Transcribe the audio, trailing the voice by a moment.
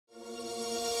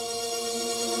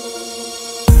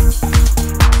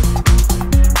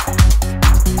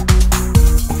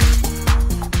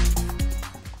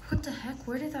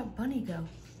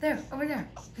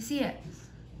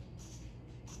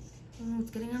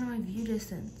it's getting out of my view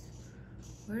distance.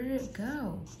 Where did it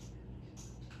go?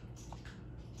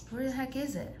 Where the heck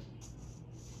is it?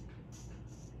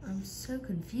 I'm so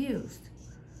confused.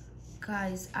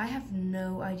 Guys, I have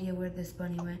no idea where this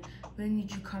bunny went. I'm gonna need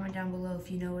you to comment down below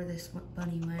if you know where this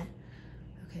bunny went.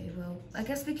 Okay, well, I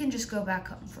guess we can just go back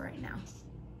home for right now.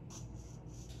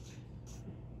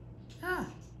 Ah.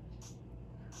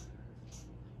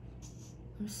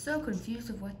 I'm so confused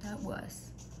of what that was.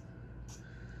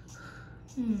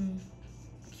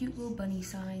 Cute little bunny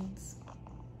signs.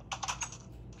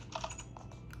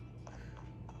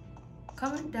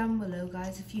 Comment down below,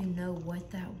 guys, if you know what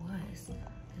that was. I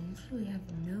literally have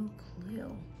no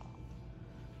clue.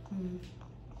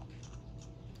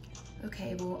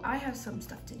 Okay, well, I have some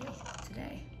stuff to do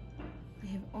today. I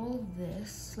have all of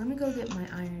this. Let me go get my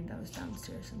iron that was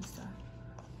downstairs and stuff.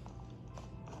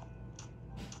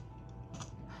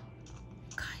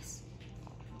 Guys.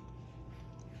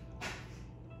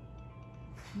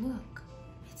 Look,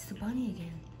 it's the bunny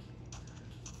again.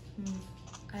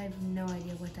 I have no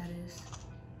idea what that is.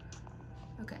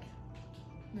 Okay,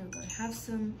 there we go. I have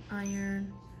some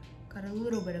iron. Got a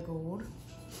little bit of gold.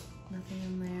 Nothing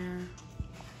in there.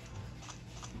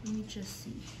 Let me just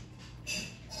see.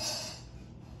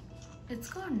 It's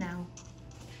gone now.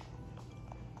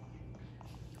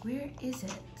 Where is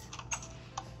it?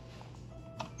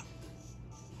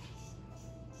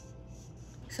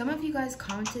 Some of you guys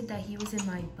commented that he was in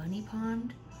my bunny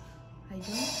pond. I don't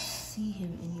see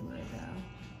him anywhere though.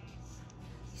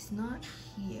 He's not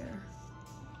here.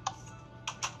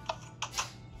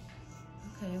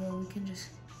 Okay, well, we can just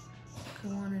go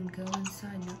on and go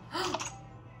inside now. Oh!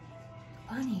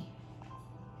 Bunny.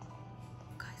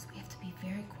 Guys, we have to be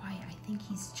very quiet. I think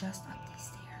he's just up these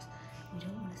stairs. We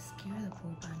don't want to scare the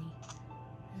poor bunny.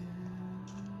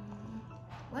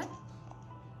 What?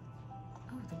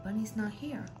 Oh, the bunny's not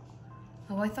here.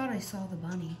 Oh, I thought I saw the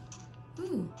bunny.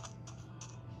 Ooh.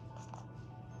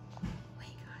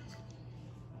 Wait, guys.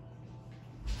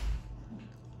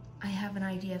 I have an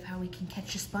idea of how we can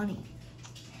catch this bunny.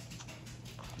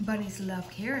 Bunnies love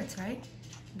carrots, right?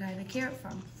 And I have a carrot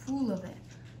farm full of it.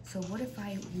 So what if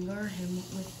I lure him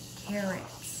with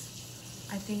carrots?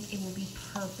 I think it will be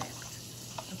perfect.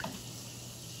 Okay.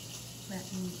 Let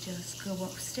me just go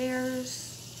upstairs.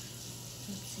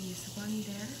 Let's see, is the bunny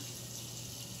there?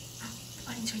 Oh, the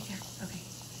bunny's right there. Okay,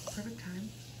 perfect time.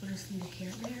 We'll just leave a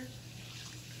carrot there,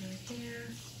 carrot there,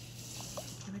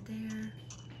 carrot there,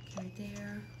 carrot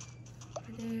there,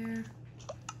 carrot there.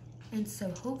 And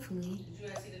so hopefully, did you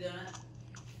guys see the donut?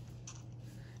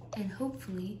 And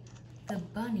hopefully the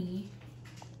bunny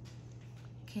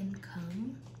can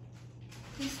come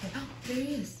this way. Oh, there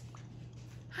he is.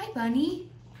 Hi, bunny.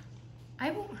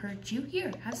 I won't hurt you.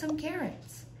 Here, have some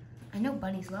carrots. I know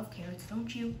bunnies love carrots,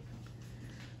 don't you?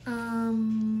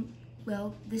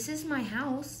 Well, this is my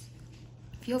house.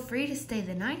 Feel free to stay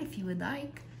the night if you would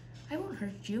like. I won't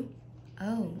hurt you.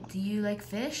 Oh, do you like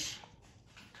fish?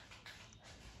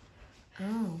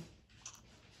 Oh,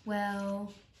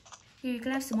 well, here, you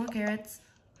can have some more carrots.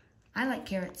 I like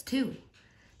carrots too.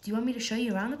 Do you want me to show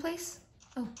you around the place?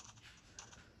 Oh,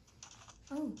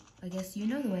 I guess you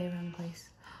know the way around the place.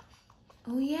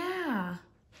 Oh yeah,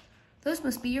 those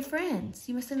must be your friends.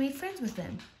 You must have made friends with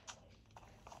them.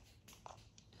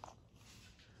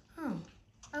 Oh,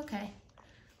 okay.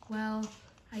 Well,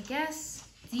 I guess,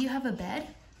 do you have a bed?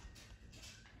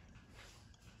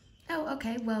 Oh,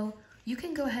 okay, well, you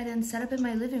can go ahead and set up in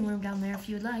my living room down there if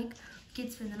you would like. We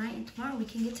can spend the night and tomorrow we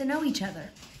can get to know each other.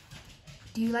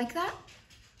 Do you like that?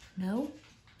 No?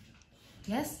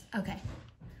 Yes? Okay.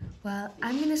 Well,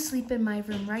 I'm gonna sleep in my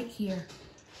room right here.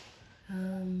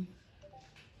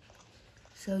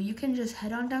 So you can just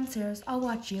head on downstairs. I'll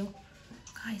watch you.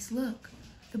 Guys, look.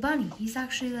 The bunny, he's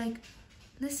actually like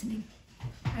listening.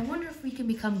 I wonder if we can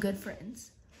become good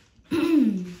friends.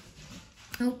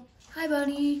 Oh, hi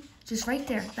bunny. Just right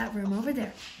there, that room over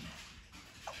there.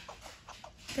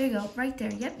 There you go, right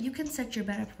there. Yep, you can set your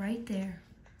bed up right there.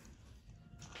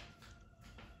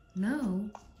 No,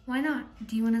 why not?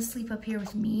 Do you want to sleep up here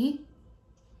with me?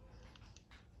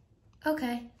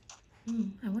 Okay.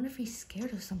 I wonder if he's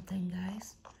scared of something,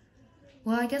 guys.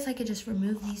 Well, I guess I could just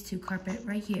remove these two carpet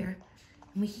right here.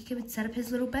 And he could set up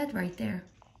his little bed right there.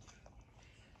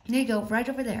 There you go, right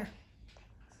over there.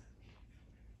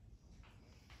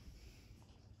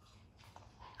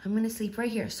 I'm gonna sleep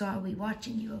right here, so I'll be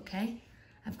watching you, okay?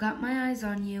 I've got my eyes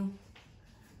on you.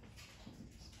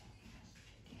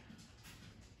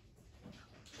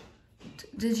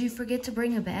 Did you forget to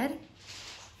bring a bed?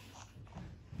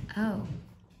 Oh,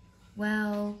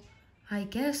 well, I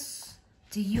guess,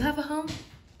 do you have a home?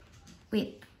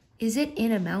 Wait, is it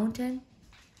in a mountain?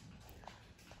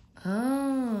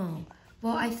 Oh,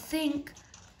 well, I think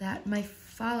that my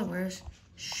followers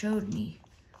showed me.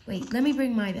 Wait, let me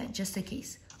bring my bed just in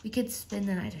case. We could spend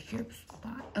the night at your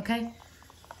spot, okay?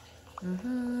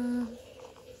 All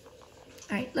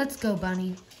right, let's go,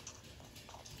 Bunny.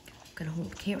 I'm gonna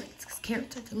hold carrots, because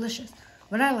carrots are delicious.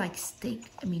 But I like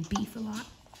beef a lot.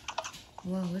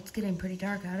 Whoa, it's getting pretty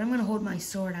dark out. I'm gonna hold my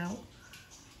sword out.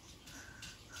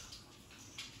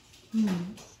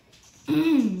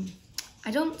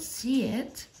 I don't see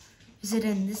it. Is it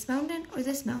in this mountain or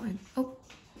this mountain? Oh,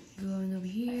 going over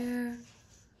here.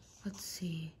 Let's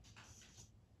see.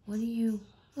 What do you...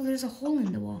 Oh, there's a hole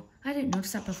in the wall. I didn't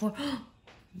notice that before.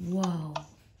 Whoa.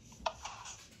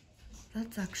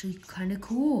 That's actually kind of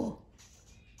cool.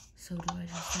 So do I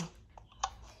just like...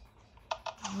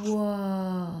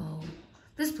 Whoa.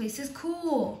 This place is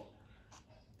cool.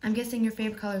 I'm guessing your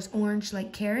favorite color is orange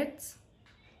like carrots?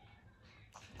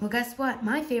 Well, guess what?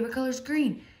 My favorite color is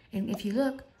green. And if you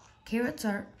look, carrots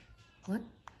are... What?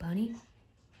 Bunny?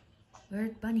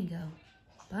 Where'd Bunny go?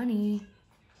 Bunny?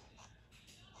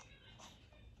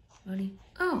 Bunny?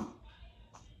 Oh!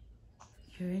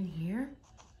 You're in here?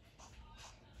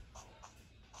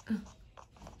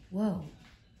 Whoa.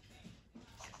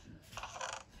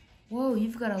 Whoa,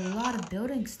 you've got a lot of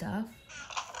building stuff.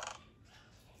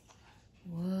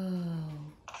 Whoa.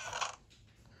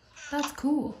 That's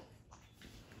cool.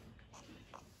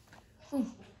 Oh.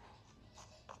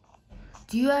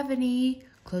 Do you have any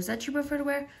clothes that you prefer to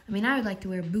wear? I mean, I would like to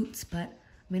wear boots, but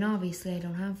I mean, obviously I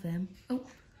don't have them. Oh.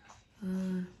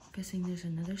 Guessing there's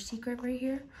another secret right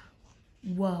here.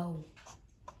 Whoa.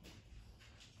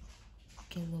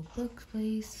 Okay, little book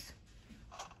place.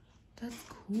 That's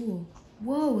cool.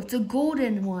 Whoa, it's a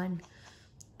golden one.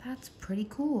 That's pretty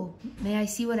cool. May I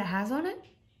see what it has on it?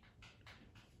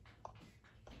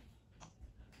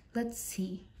 Let's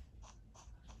see.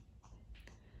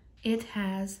 It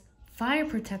has fire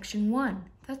protection 1.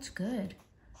 That's good.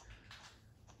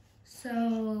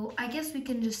 So I guess we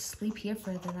can just sleep here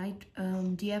for the night.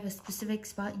 Do you have a specific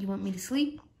spot you want me to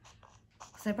sleep?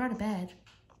 Because I brought a bed.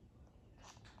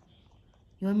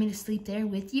 You want me to sleep there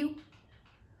with you?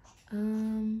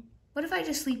 What if I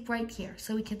just sleep right here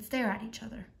so we can stare at each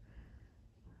other?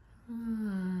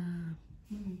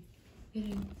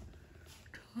 Getting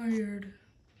tired.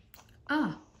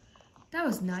 Ah, that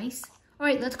was nice. All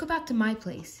right, let's go back to my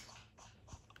place.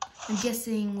 I'm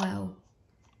guessing, well,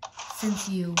 since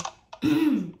you...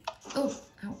 Oh,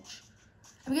 ouch.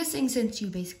 I'm guessing since you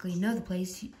basically know the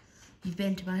place, you've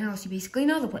been to my house, you basically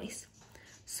know the place.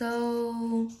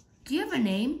 So, do you have a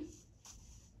name?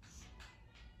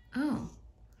 Oh.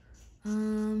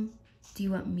 Do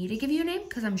you want me to give you a name?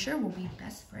 Because I'm sure we'll be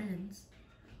best friends.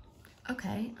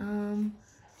 Okay,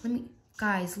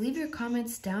 guys, leave your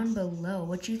comments down below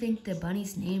what you think the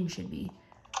bunny's name should be.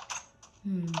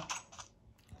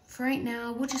 For right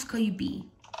now, we'll just call you B.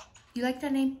 You like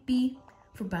that name? B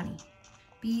for bunny.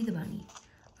 B the bunny.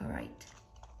 All right.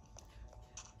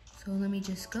 So let me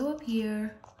just go up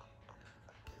here,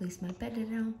 place my bed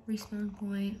down, respawn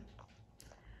point.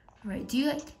 All right,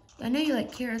 I know you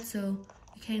like carrots, so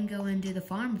you can go and do the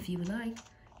farm if you would like.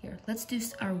 Here, let's do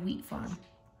our wheat farm.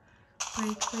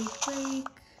 Break, break, break.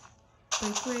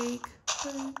 Break, break,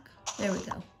 break. There we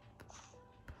go.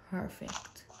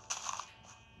 Perfect.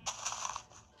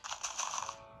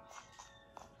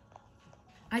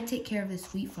 I take care of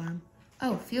this wheat farm.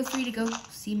 Oh, feel free to go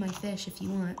see my fish if you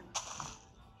want.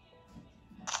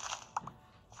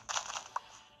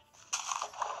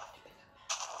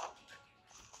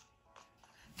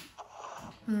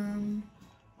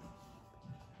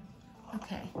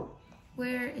 Okay.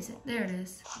 Where is it? There it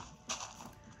is.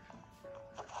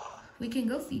 We can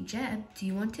go feed Jeb. Do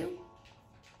you want to?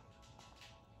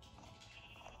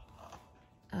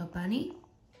 Oh, Bunny?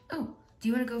 Oh, do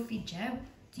you want to go feed Jeb?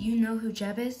 Do you know who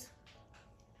Jeb is?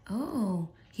 Oh,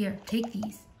 here, take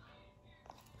these.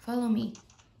 Follow me.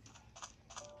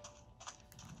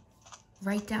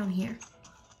 Right down here.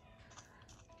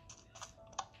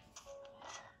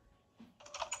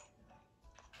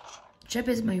 Jeb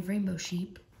is my rainbow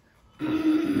sheep.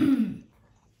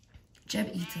 Jeb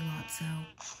eats a lot, so...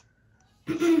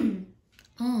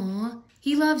 Aw,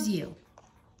 he loves you.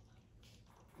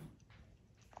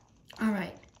 All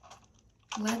right,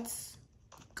 let's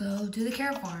go do the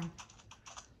carrot farm.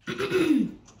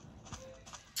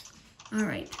 All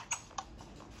right.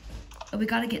 Oh, we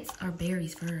gotta get our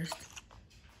berries first.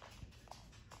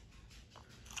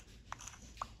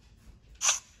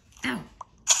 Ow.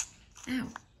 Ow.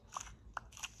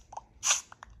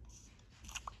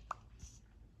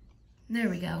 There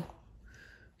we go.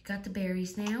 Got the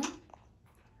berries now.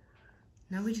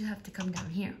 Now we just have to come down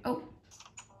here. Oh,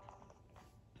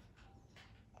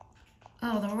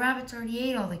 Oh, the rabbits already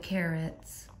ate all the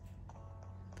carrots.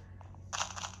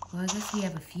 Well, I guess we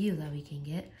have a few that we can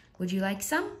get. Would you like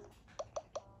some?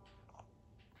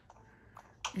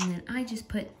 And then I just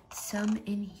put some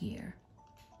in here.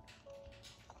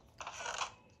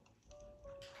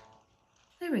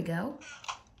 There we go.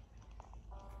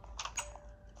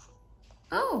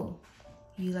 Oh,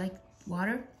 you like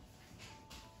water?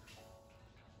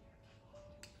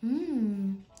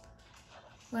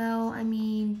 Well, I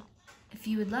mean, if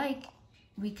you would like,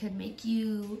 we could make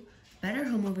you a better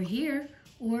home over here,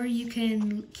 or you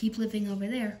can keep living over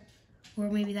there. Or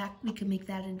maybe that we could make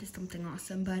that into something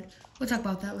awesome, but we'll talk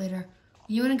about that later.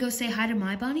 You wanna go say hi to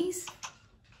my bunnies?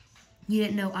 You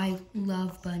didn't know I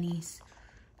love bunnies.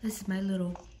 This is my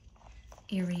little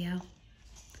area.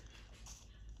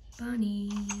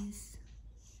 Bunnies.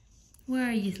 Where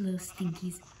are you little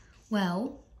stinkies?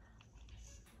 Well,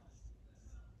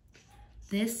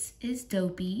 this is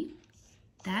Dopey.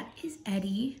 That is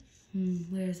Eddie.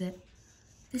 Where is it?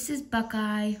 This is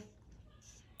Buckeye.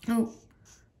 Oh,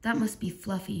 that must be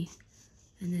Fluffy.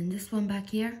 And then this one back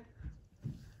here.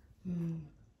 Do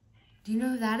you know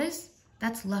who that is?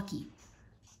 That's Lucky.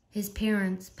 His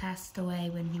parents passed away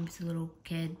when he was a little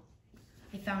kid.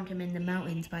 They found him in the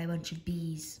mountains by a bunch of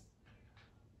bees.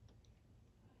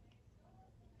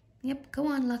 Yep, go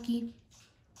on, Lucky.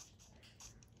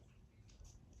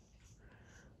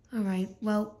 All right,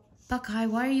 well, Buckeye,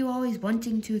 why are you always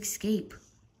wanting to escape?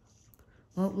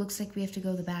 Well, it looks like we have to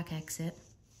go the back exit.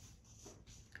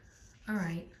 All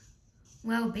right,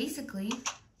 well, basically,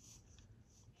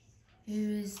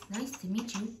 it was nice to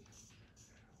meet you.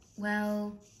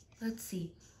 Well, let's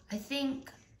see. I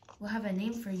think we'll have a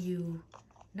name for you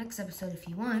next episode if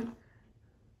you want.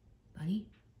 Bunny?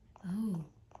 Oh,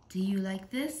 do you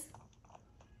like this?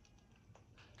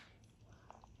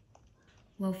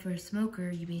 Well, for a smoker,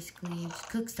 you basically just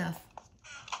cook stuff.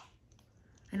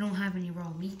 I don't have any raw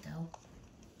meat, though.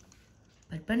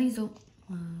 But bunnies don't...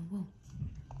 whoa.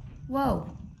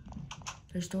 Whoa!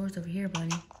 There's doors over here,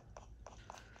 Bunny.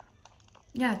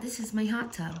 Yeah, this is my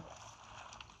hot tub.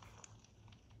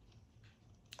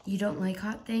 You don't like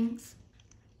hot things?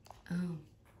 Oh.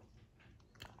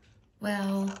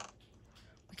 Well,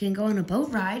 we can go on a boat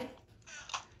ride.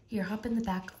 Here, hop in the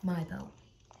back of my boat.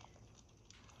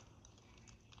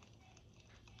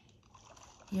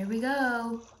 Here we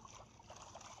go.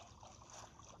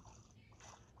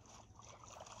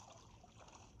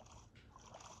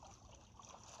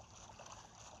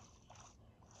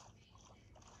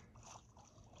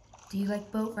 Do you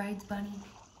like boat rides, Bunny?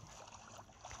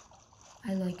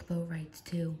 I like boat rides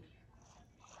too.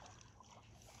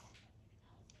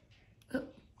 Oh.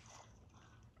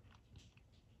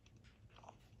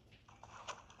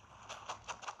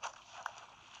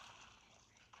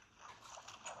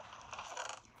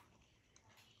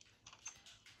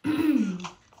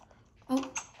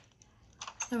 Oh,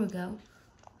 there we go.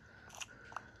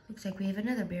 Looks like we have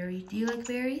another berry. Do you like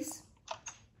berries?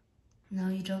 No,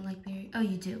 you don't like berries? Oh,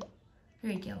 you do.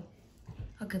 There you go.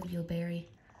 I'll give you a berry.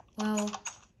 Well,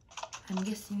 I'm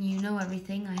guessing you know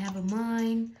everything. I have a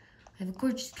mine. I have a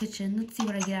gorgeous kitchen. Let's see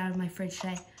what I get out of my fridge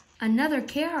today. Another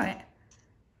carrot.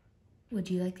 Would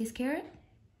you like this carrot?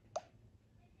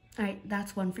 All right,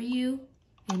 that's one for you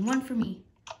and one for me.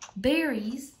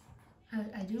 Berries.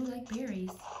 I do like berries.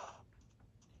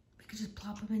 We could just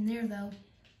plop them in there, though.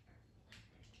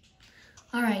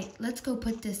 All right, let's go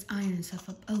put this iron and stuff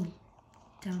up. Oh,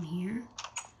 down here.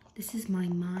 This is my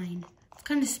mine. It's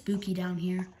kind of spooky down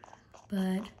here,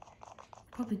 but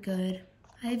probably good.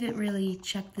 I haven't really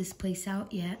checked this place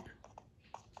out yet.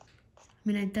 I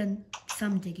mean, I've done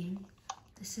some digging.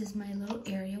 This is my little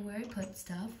area where I put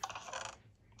stuff.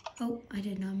 Oh, I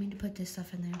did not mean to put this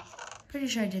stuff in there. Pretty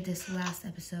sure I did this last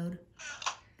episode.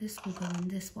 This will go in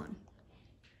this one.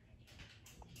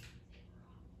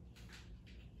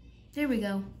 There we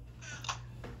go.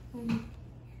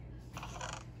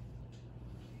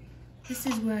 This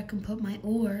is where I can put my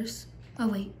ores. Oh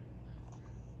wait,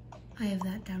 I have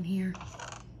that down here.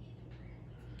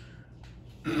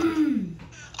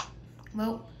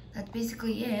 Well, that's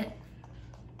basically it.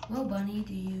 Well, Bunny,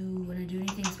 do you want to do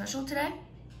anything special today?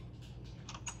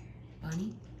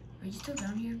 Bunny, are you still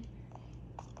down here?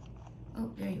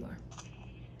 Oh, there you are.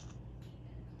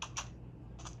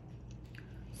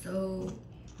 So,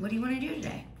 what do you want to do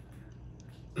today?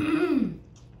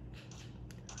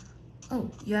 Oh,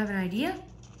 you have an idea?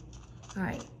 All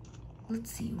right,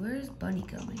 let's see, where's Bunny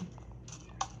going?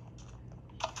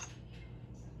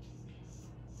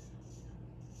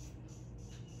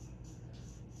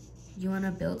 You want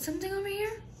to build something over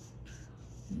here?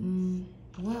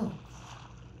 Whoa.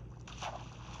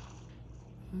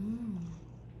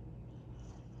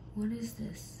 is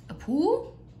this? A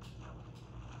pool?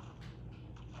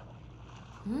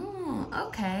 Oh,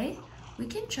 okay. We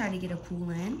can try to get a pool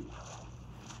in.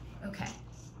 Okay.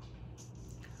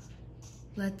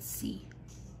 Let's see.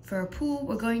 For a pool,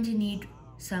 we're going to need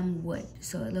some wood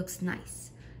so it looks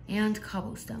nice, and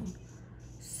cobblestone.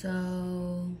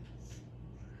 So,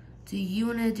 do you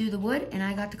want to do the wood and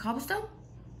I got the cobblestone?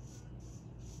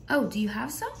 Oh, do you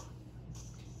have some?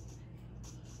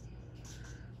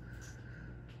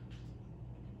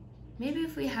 Maybe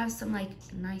if we have some like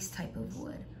nice type of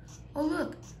wood. Oh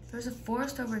look, there's a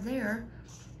forest over there.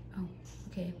 Oh,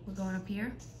 okay, we're going up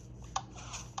here.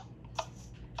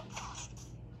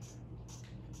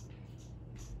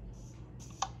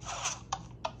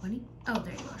 Bunny? Oh,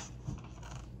 there you are.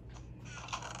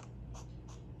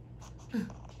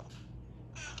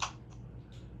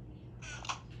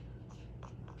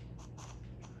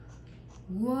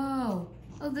 Whoa.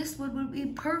 Oh, this wood would be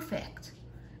perfect.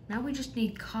 Now we just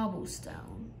need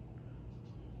cobblestone.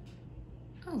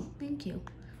 Oh, thank you.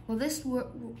 Well,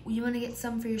 you want to get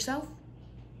some for yourself?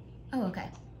 Oh, okay.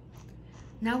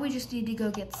 Now we just need to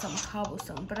go get some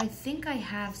cobblestone, but I think I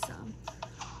have some.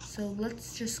 So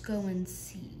let's just go and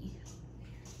see.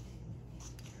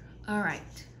 All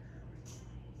right.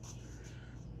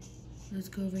 Let's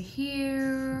go over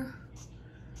here.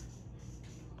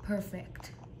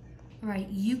 Perfect. All right,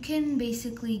 you can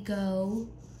basically go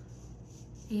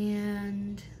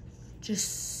and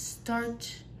just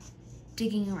start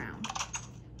digging around.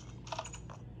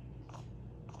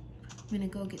 I'm gonna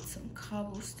go get some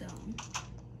cobblestone.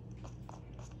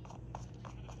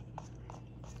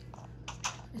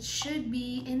 It should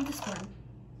be in this one.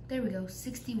 There we go,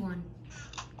 61.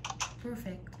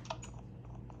 Perfect.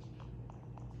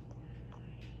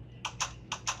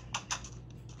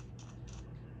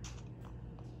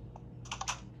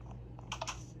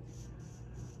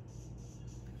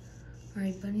 All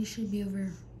right, Bunny should be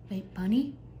over. Wait,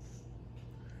 Bunny?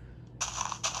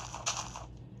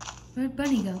 Where'd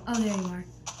Bunny go? Oh, there you are.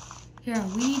 Here,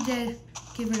 we need to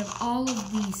get rid of all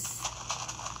of these.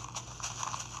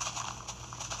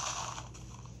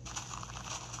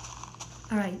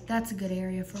 All right, that's a good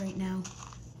area for right now.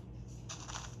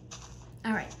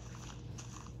 All right,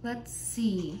 let's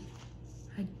see.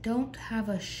 I don't have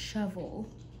a shovel,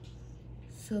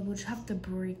 so we'll just have to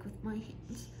break with my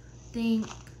hands. Think.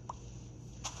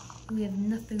 We have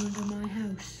nothing under my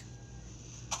house.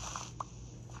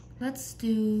 Let's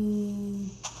do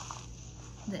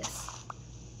this.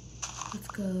 Let's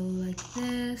go like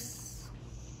this.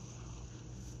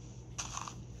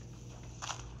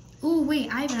 Oh,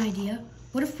 wait, I have an idea.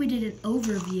 What if we did an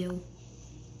overview?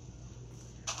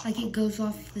 Like it goes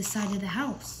off the side of the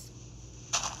house.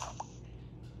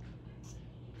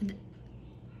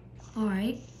 All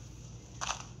right.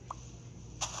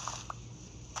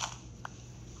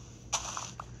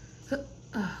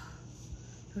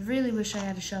 I really wish I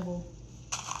had a shovel.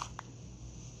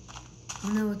 Oh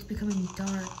no, it's becoming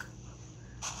dark.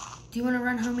 Do you want to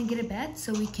run home and get a bed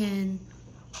so you can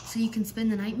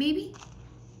spend the night maybe?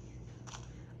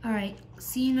 All right,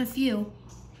 see you in a few.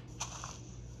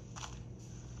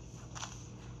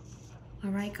 All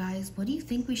right, guys, what do you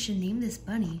think we should name this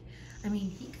bunny? I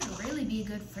mean, he could really be a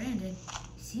good friend, and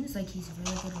he seems like he's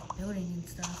really good at building and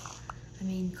stuff. I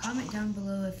mean, comment down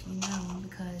below if you know,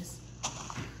 because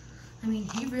I mean,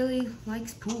 he really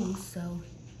likes pools, so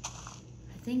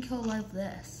I think he'll love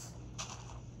this.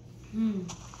 And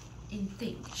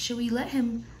think, should we let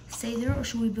him stay there or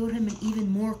should we build him an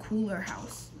even more cooler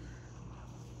house?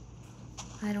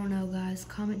 I don't know, guys.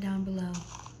 Comment down below.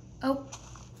 Oh.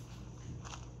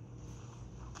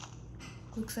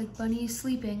 Looks like Bunny is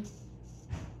sleeping.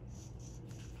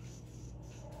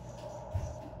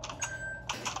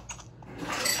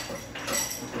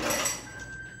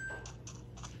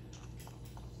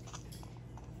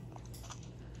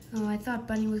 Oh, I thought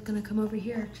Bunny was gonna come over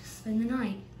here to spend the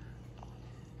night.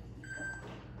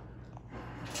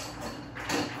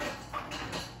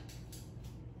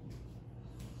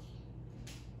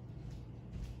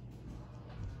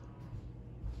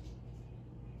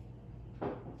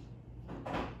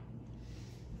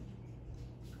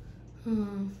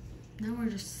 Now we're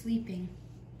just sleeping.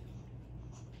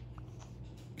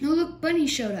 Oh, look, Bunny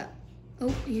showed up.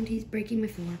 Oh, and he's breaking my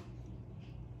floor.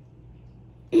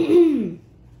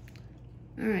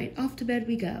 All right, off to bed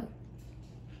we go.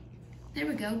 There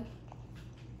we go.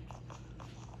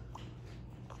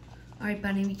 All right,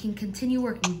 Bunny, we can continue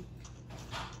working.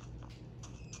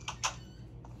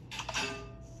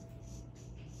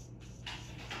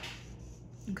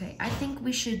 Okay, I think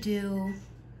we should do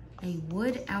a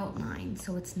wood outline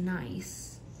so it's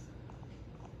nice.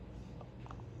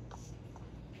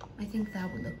 I think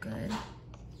that would look good.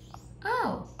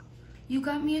 Oh, you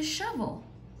got me a shovel.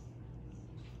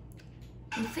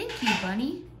 Well, thank you,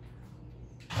 Bunny.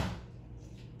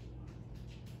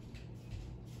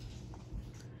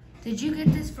 Did you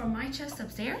get this from my chest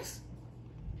upstairs?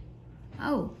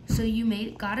 Oh, so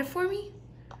you got it for me?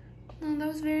 Oh, that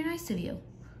was very nice of you.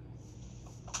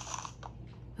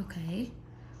 Okay,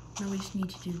 now we just need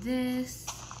to do this.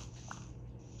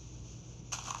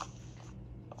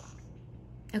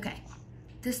 Okay,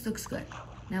 this looks good.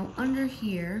 Now under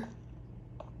here,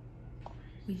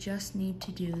 we just need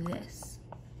to do this.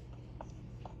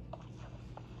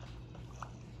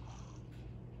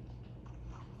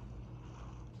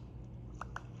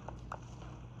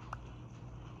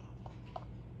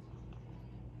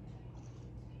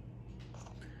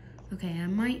 Okay, I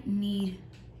might need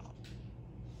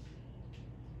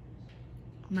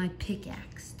my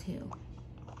pickaxe too.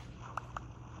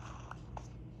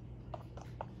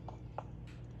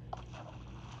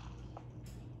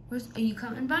 Are you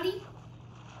coming, Bunny?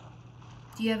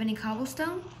 Do you have any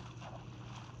cobblestone?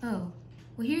 Oh,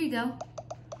 well, here you go.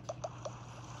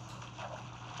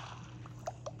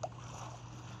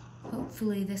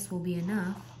 Hopefully this will be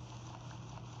enough.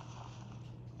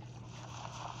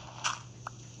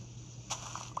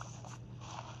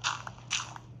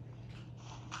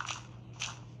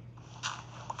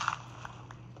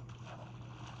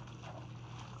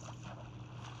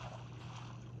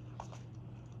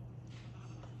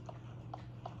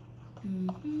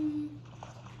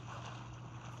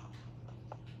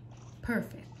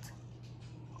 Perfect.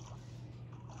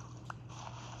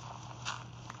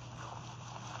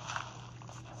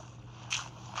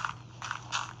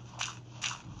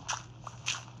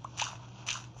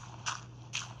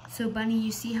 So Bunny,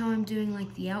 you see how I'm doing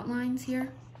like the outlines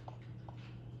here?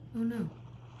 Oh no.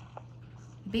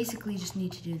 You basically just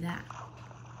need to do that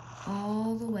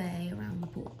all the way around the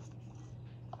pool.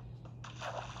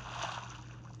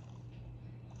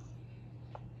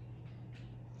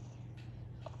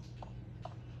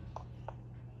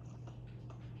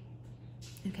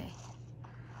 Okay.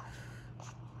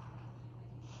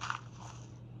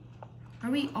 Are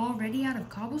we already out of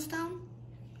cobblestone?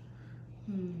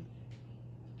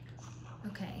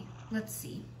 Okay, let's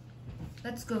see.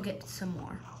 Let's go get some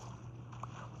more.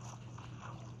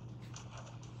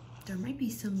 There might be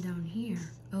some down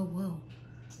here. Oh, whoa.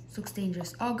 This looks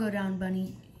dangerous. I'll go down,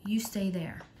 Bunny. You stay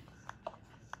there.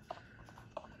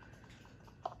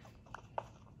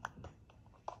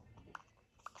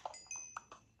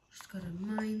 Just gotta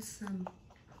mine some.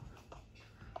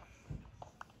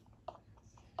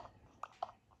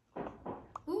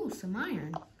 Ooh, some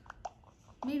iron.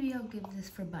 Maybe I'll give this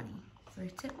for Bunny for a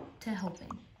tip to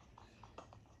helping.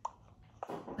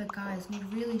 But guys, we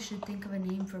really should think of a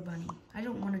name for Bunny. I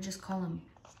don't want to just call him,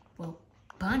 well,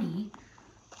 Bunny.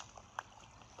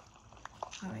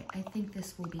 All right, I think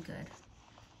this will be good.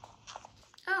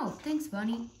 Oh, thanks,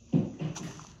 Bunny.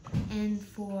 And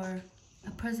for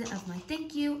a present of my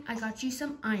thank you, I got you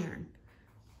some iron.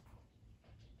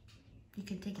 You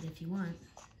can take it if you want.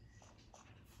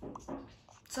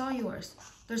 It's all yours.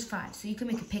 There's 5, so you can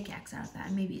make a pickaxe out of that,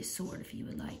 and maybe a sword if you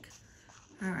would like.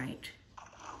 All right.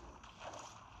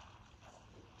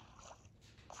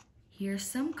 Here's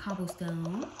some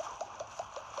cobblestone.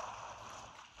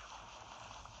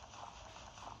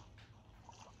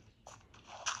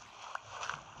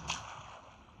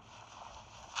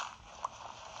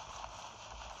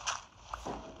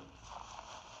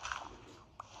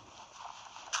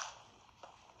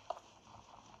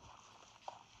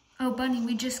 Oh, Bunny,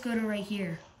 we just go to right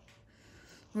here.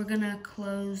 We're gonna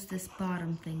close this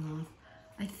bottom thing off.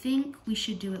 I think we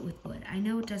should do it with wood. I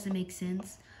know it doesn't make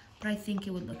sense, but I think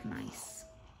it would look nice.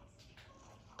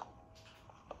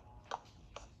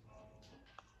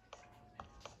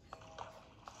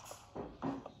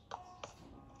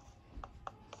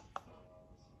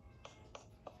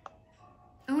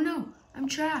 Oh no, I'm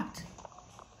trapped.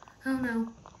 Oh no.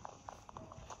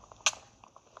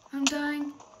 I'm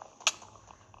dying.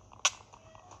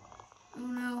 Oh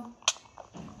no.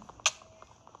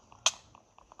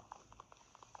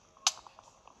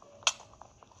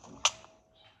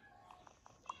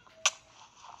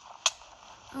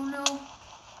 Oh no.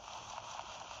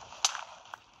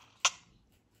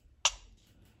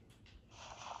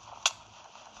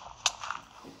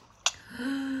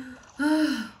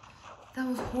 That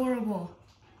was horrible.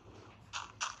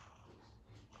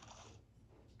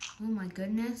 Oh my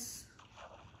goodness.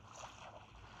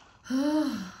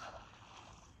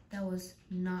 That was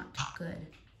not good.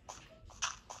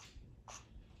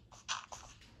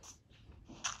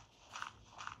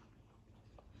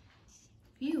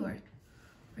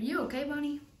 Are you okay,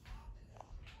 Bunny?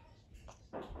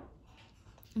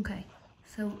 Okay,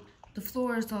 so the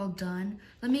floor is all done.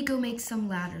 Let me go make some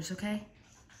ladders, okay?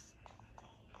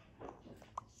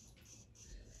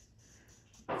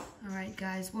 All right,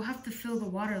 guys, we'll have to fill the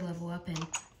water level up and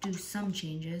do some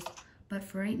changes. But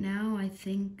for right now, I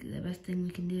think the best thing we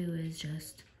can do is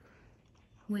just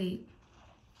wait.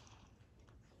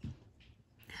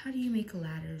 How do you make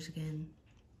ladders again?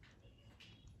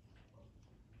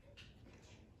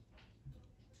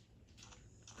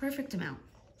 Perfect amount.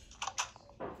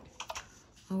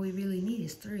 All we really need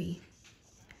is 3.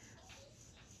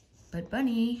 But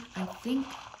Bunny, I think...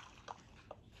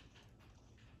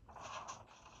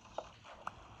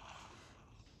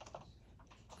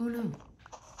 Oh no.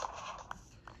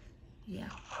 Yeah,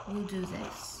 we'll do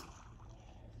this.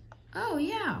 Oh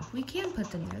yeah, we can put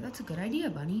them there. That's a good idea,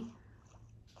 Bunny.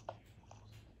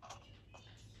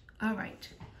 All right.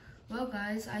 Well,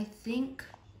 guys, I think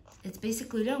it's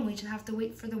basically done. We just have to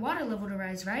wait for the water level to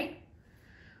rise, right?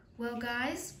 Well,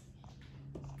 guys,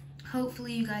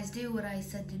 hopefully you guys do what I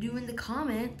said to do in the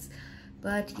comments.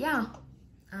 But yeah,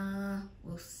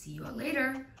 we'll see you all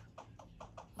later.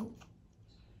 Oh.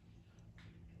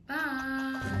 Bye.